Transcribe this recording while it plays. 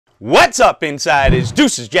What's up, insiders?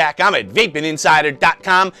 Deuces Jack. I'm at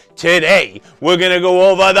VapingInsider.com. Today, we're going to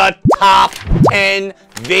go over the top 10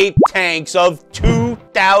 vape tanks of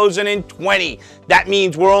 2020. That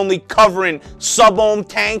means we're only covering SUB OHM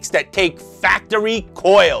tanks that take factory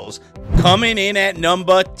coils. Coming in at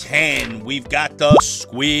number 10, we've got the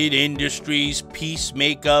Squid Industries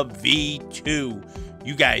Peacemaker V2.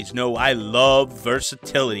 You guys know I love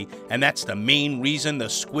versatility, and that's the main reason the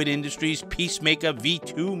Squid Industries Peacemaker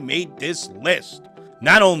V2 made this list.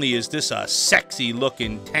 Not only is this a sexy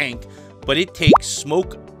looking tank, but it takes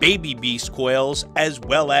Smok Baby Beast coils as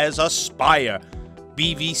well as Aspire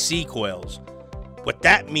BVC coils. What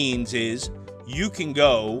that means is you can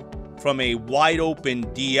go from a wide open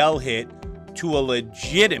DL hit to a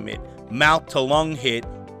legitimate mouth to lung hit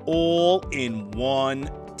all in one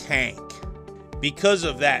tank. Because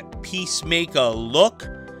of that Peacemaker look,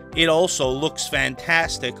 it also looks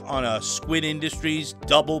fantastic on a Squid Industries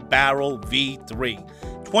double barrel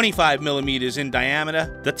V3. 25 millimeters in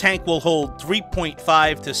diameter, the tank will hold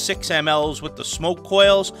 3.5 to 6 mLs with the Smok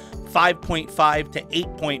coils, 5.5 to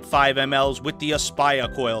 8.5 mLs with the Aspire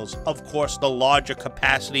coils. Of course, the larger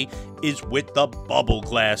capacity is with the bubble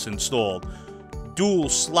glass installed. Dual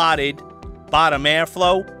slotted bottom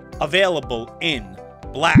airflow, available in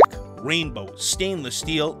black, rainbow, stainless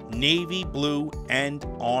steel, navy blue, and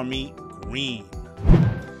army green.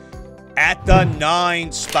 At the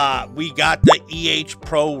 9 spot, we got the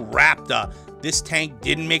Ehpro Raptor. This tank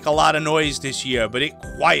didn't make a lot of noise this year, but it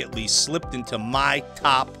quietly slipped into my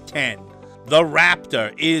top 10. The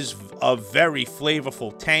Raptor is a very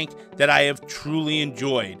flavorful tank that I have truly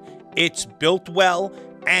enjoyed. It's built well,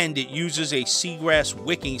 and it uses a seagrass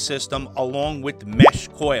wicking system along with mesh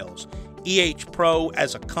coils. Ehpro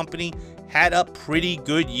as a company had a pretty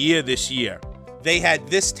good year this year. They had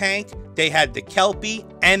this tank, they had the Kelpie,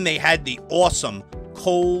 and they had the awesome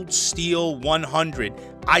Cold Steel 100.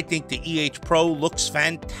 I think the Ehpro looks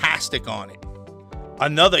fantastic on it.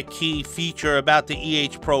 Another key feature about the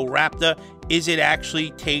Ehpro Raptor is it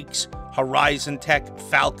actually takes Horizon Tech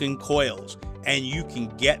Falcon coils, and you can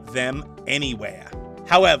get them anywhere.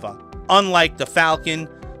 However, unlike the Falcon,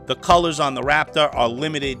 the colors on the Raptor are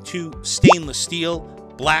limited to stainless steel,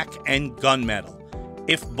 black, and gunmetal.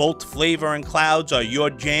 If both flavor and clouds are your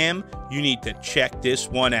jam, you need to check this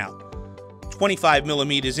one out. 25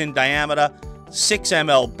 millimeters in diameter, 6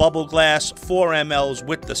 ml bubble glass, 4 mLs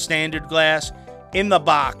with the standard glass. In the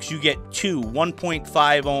box, you get two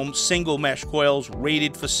 1.5 ohm single mesh coils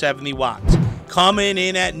rated for 70 watts. Coming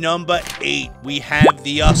in at number 8, we have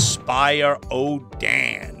the Aspire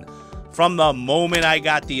Odan. From the moment I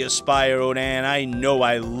got the Aspire Odan, I know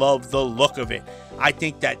I love the look of it. I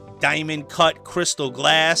think that diamond cut crystal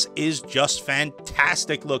glass is just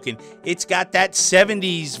fantastic looking. It's got that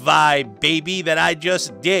 70s vibe, baby, that I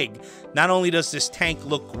just dig. Not only does this tank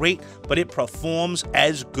look great, but it performs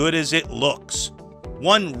as good as it looks.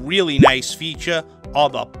 One really nice feature are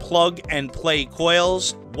the plug and play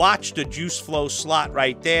coils. Watch the juice flow slot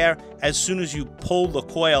right there. As soon as you pull the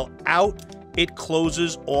coil out, it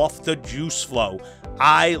closes off the juice flow.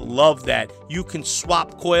 I love that. You can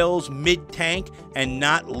swap coils mid-tank and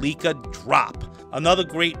not leak a drop. Another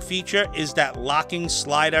great feature is that locking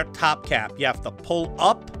slider top cap. You have to pull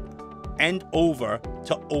up and over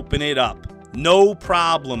to open it up. No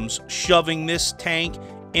problems shoving this tank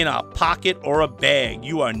in a pocket or a bag.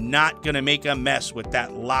 You are not going to make a mess with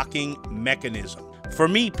that locking mechanism. For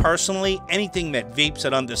me personally, anything that vapes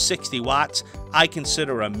at under 60 watts, I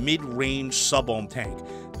consider a mid-range SUB OHM tank.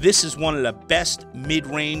 This is one of the best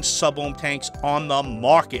mid-range SUB OHM tanks on the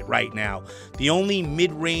market right now. The only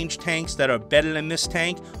mid-range tanks that are better than this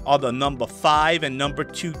tank are the number 5 and number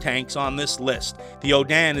 2 tanks on this list. The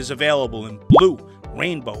Odan is available in blue,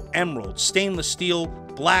 rainbow, emerald, stainless steel,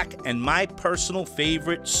 black, and my personal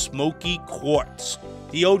favorite, smoky quartz.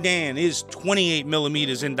 The Odan is 28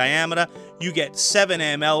 millimeters in diameter. You get 7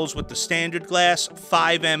 mLs with the standard glass,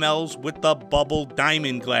 5 mLs with the bubble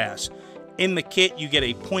diamond glass. In the kit, you get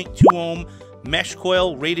a 0.2 ohm mesh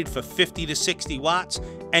coil rated for 50 to 60 watts,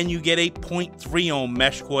 and you get a 0.3 ohm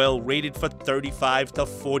mesh coil rated for 35 to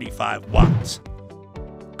 45 watts.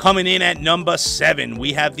 Coming in at number 7,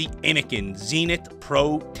 we have the Innokin Zenith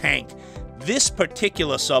Pro tank. This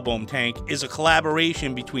particular SUB OHM tank is a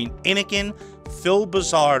collaboration between Innokin, Phil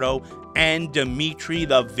Bizzardo, and Dimitri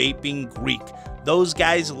the Vaping Greek. Those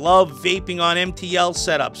guys love vaping on MTL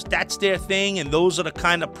setups. That's their thing, and those are the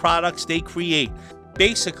kind of products they create.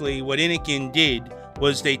 Basically, what Innokin did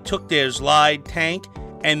was they took their Zlide tank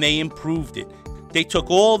and they improved it. They took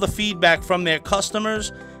all the feedback from their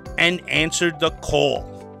customers and answered the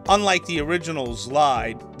call. Unlike the original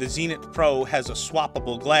slide, the Zenith Pro has a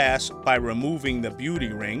swappable glass by removing the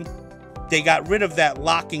beauty ring. They got rid of that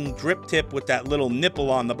locking drip tip with that little nipple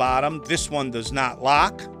on the bottom. This one does not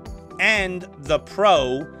lock. And the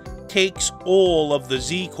Pro takes all of the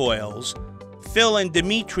Z coils. Phil and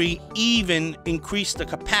Dimitri even increased the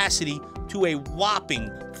capacity to a whopping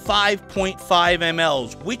 5.5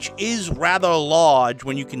 mLs, which is rather large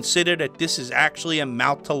when you consider that this is actually a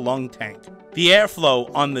mouth-to-lung tank. The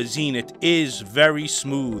airflow on the Zenith is very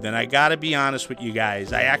smooth, and I gotta be honest with you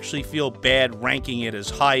guys, I actually feel bad ranking it as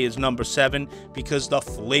high as number 7 because the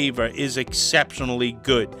flavor is exceptionally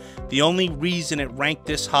good. The only reason it ranked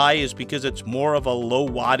this high is because it's more of a low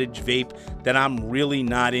wattage vape that I'm really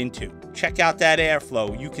not into. Check out that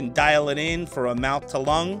airflow. You can dial it in for a mouth to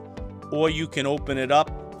lung, or you can open it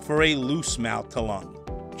up for a loose mouth to lung.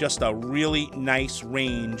 Just a really nice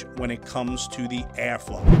range when it comes to the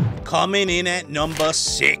airflow. Coming in at number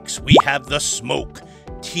 6, we have the Smok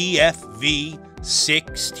TFV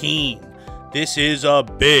 16. This is a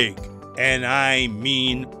big, and I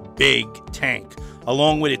mean big, tank.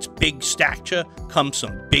 Along with its big stature comes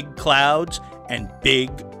some big clouds and big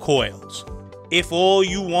coils. If all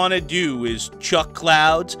you want to do is chuck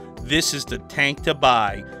clouds, this is the tank to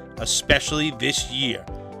buy, especially this year.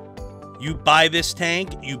 You buy this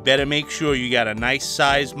tank, you better make sure you got a nice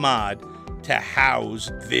size mod to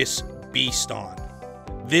house this beast on.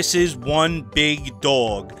 This is one big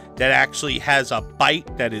dog that actually has a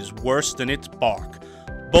bite that is worse than its bark.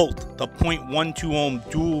 Both the 0.12 ohm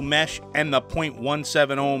dual mesh and the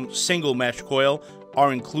 0.17 ohm single mesh coil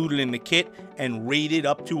are included in the kit and rated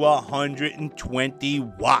up to 120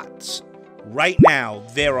 watts. Right now,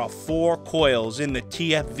 there are 4 coils in the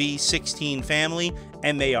TFV 16 family,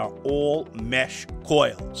 and they are all mesh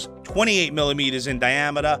coils. 28 millimeters in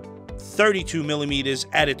diameter, 32 millimeters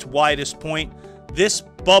at its widest point. This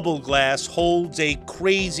bubble glass holds a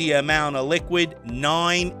crazy amount of liquid,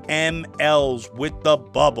 9 mLs with the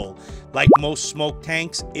bubble. Like most Smok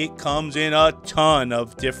tanks, it comes in a ton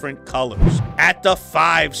of different colors. At the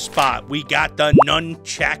 5 spot, we got the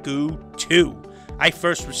Nunchaku 2. I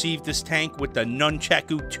first received this tank with the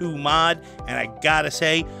Nunchaku 2 mod, and I gotta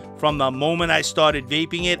say, from the moment I started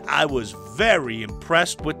vaping it, I was very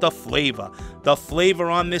impressed with the flavor. The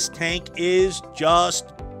flavor on this tank is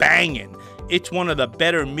just banging. It's one of the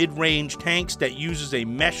better mid-range tanks that uses a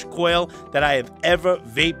mesh coil that I have ever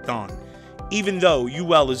vaped on. Even though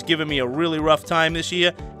Uwell has given me a really rough time this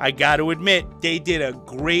year, I gotta admit, they did a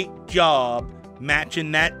great job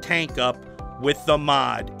matching that tank up with the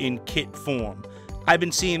mod in kit form. I've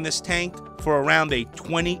been seeing this tank for around a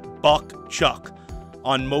 $20 chuck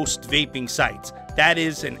on most vaping sites. That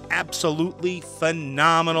is an absolutely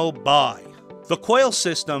phenomenal buy. The coil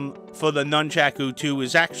system for the Nunchaku 2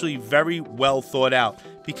 is actually very well thought out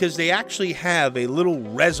because they actually have a little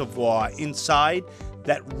reservoir inside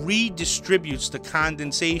that redistributes the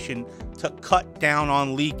condensation to cut down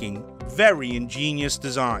on leaking. Very ingenious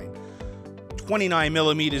design. 29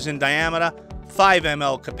 millimeters in diameter, 5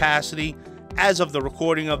 ml capacity. As of the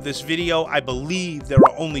recording of this video, I believe there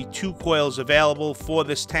are only 2 coils available for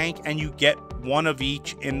this tank, and you get one of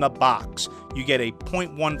each in the box. You get a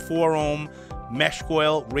 0.14 ohm mesh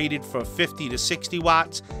coil rated for 50 to 60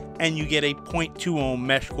 watts, and you get a 0.2 ohm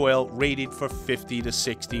mesh coil rated for 50 to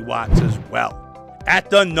 60 watts as well. At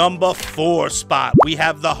the number 4 spot, we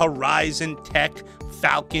have the Horizon Tech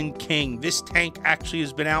Falcon King. This tank actually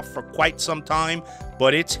has been out for quite some time,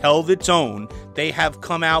 but it's held its own. They have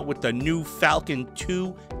come out with the new Falcon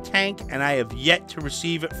 2 tank, and I have yet to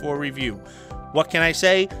receive it for review. What can I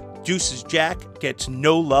say? Deuces Jack gets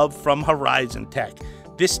no love from Horizon Tech.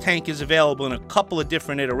 This tank is available in a couple of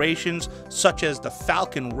different iterations, such as the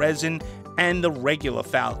Falcon Resin and the regular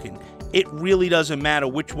Falcon. It really doesn't matter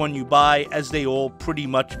which one you buy, as they all pretty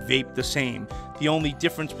much vape the same. The only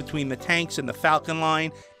difference between the tanks and the Falcon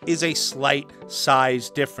line is a slight size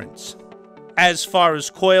difference. As far as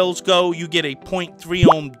coils go, you get a 0.3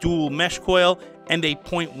 ohm dual mesh coil and a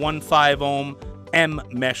 0.15 ohm M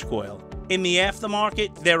mesh coil. In the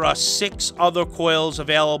aftermarket, there are 6 other coils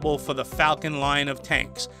available for the Falcon line of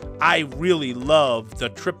tanks. I really love the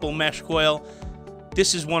triple mesh coil.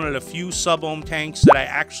 This is one of the few SUB OHM tanks that I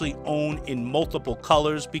actually own in multiple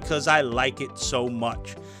colors because I like it so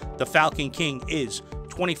much. The Falcon King is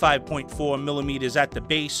 25.4 millimeters at the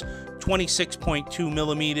base, 26.2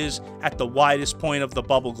 millimeters at the widest point of the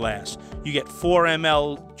bubble glass. You get 4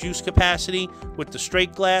 ml juice capacity with the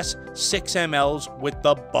straight glass, 6 mLs with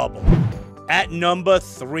the bubble. At number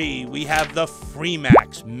 3, we have the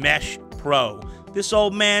Freemax Mesh Pro. This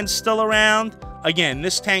old man's still around. Again,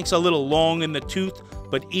 this tank's a little long in the tooth,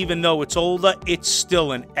 but even though it's older, it's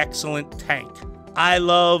still an excellent tank. I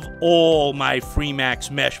love all my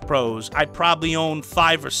Freemax Mesh Pros. I probably own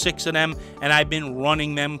 5 or 6 of them, and I've been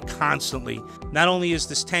running them constantly. Not only is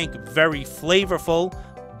this tank very flavorful,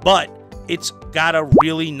 but it's got a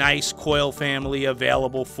really nice coil family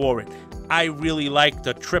available for it. I really like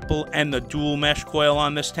the triple and the dual mesh coil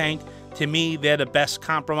on this tank. To me, they're the best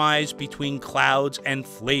compromise between clouds and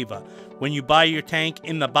flavor. When you buy your tank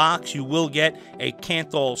in the box, you will get a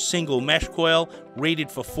Kanthal single mesh coil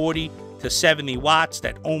rated for 40 to 70 watts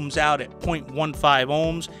that ohms out at 0.15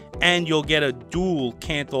 ohms, and you'll get a dual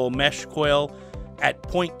Kanthal mesh coil at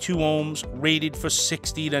 0.2 ohms rated for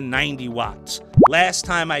 60 to 90 watts. Last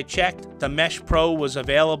time I checked, the Mesh Pro was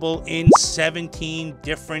available in 17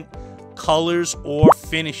 different colors or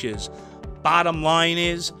finishes. Bottom line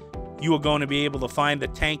is, you are going to be able to find the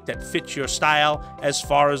tank that fits your style as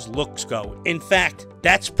far as looks go. In fact,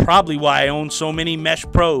 that's probably why I own so many Mesh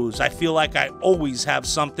Pros. I feel like I always have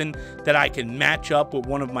something that I can match up with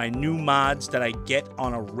one of my new mods that I get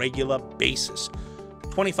on a regular basis.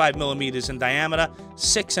 25 millimeters in diameter,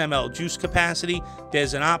 6 ml juice capacity.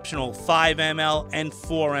 There's an optional 5 ml and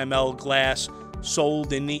 4 ml glass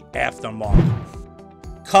sold in the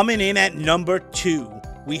aftermarket. Coming in at number 2,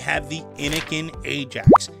 we have the Innokin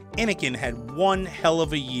Ajax. Innokin had one hell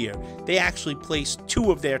of a year. They actually placed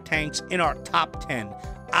 2 of their tanks in our top 10.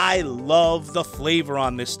 I love the flavor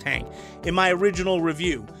on this tank. In my original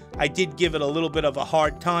review, I did give it a little bit of a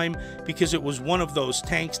hard time because it was one of those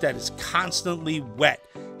tanks that is constantly wet.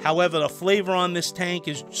 However, the flavor on this tank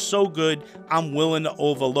is so good, I'm willing to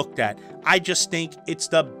overlook that. I just think it's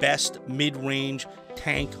the best mid-range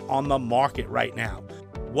tank on the market right now.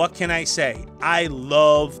 What can I say? I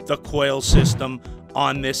love the coil system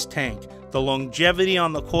on this tank. The longevity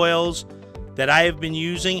on the coils that I have been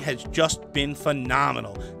using has just been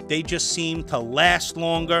phenomenal. They just seem to last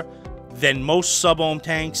longer than most sub ohm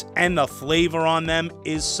tanks, and the flavor on them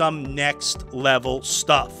is some next level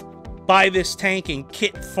stuff. Buy this tank in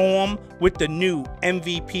kit form with the new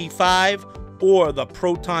MVP5 or the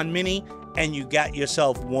Proton Mini, and you got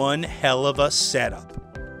yourself one hell of a setup.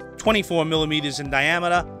 24 millimeters in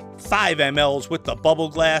diameter, 5 mLs with the bubble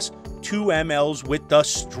glass, 2 mLs with the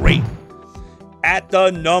straight. At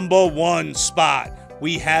the number 1 spot,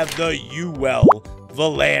 we have the Uwell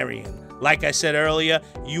Valyrian. Like I said earlier,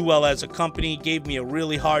 Uwell as a company gave me a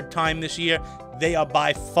really hard time this year. They are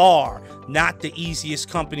by far not the easiest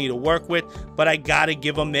company to work with, but I gotta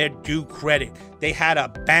give them their due credit. They had a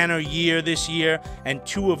banner year this year, and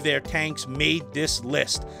 2 of their tanks made this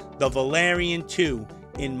list. The Valyrian 2,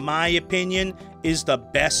 in my opinion, is the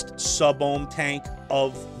best sub-ohm tank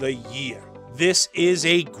of the year. This is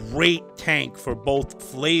a great tank for both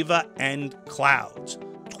flavor and clouds.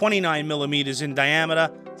 29 millimeters in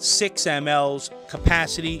diameter, 6 mLs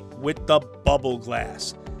capacity with the bubble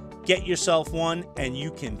glass. Get yourself one and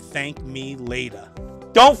you can thank me later.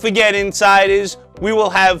 Don't forget, insiders, we will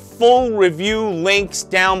have full review links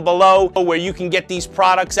down below where you can get these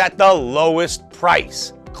products at the lowest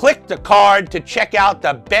price. Click the card to check out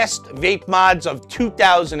the best vape mods of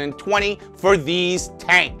 2020 for these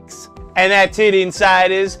tanks. And that's it,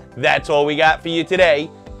 insiders. That's all we got for you today.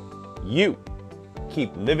 You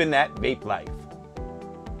keep living that vape life.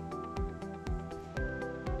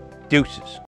 Deuces.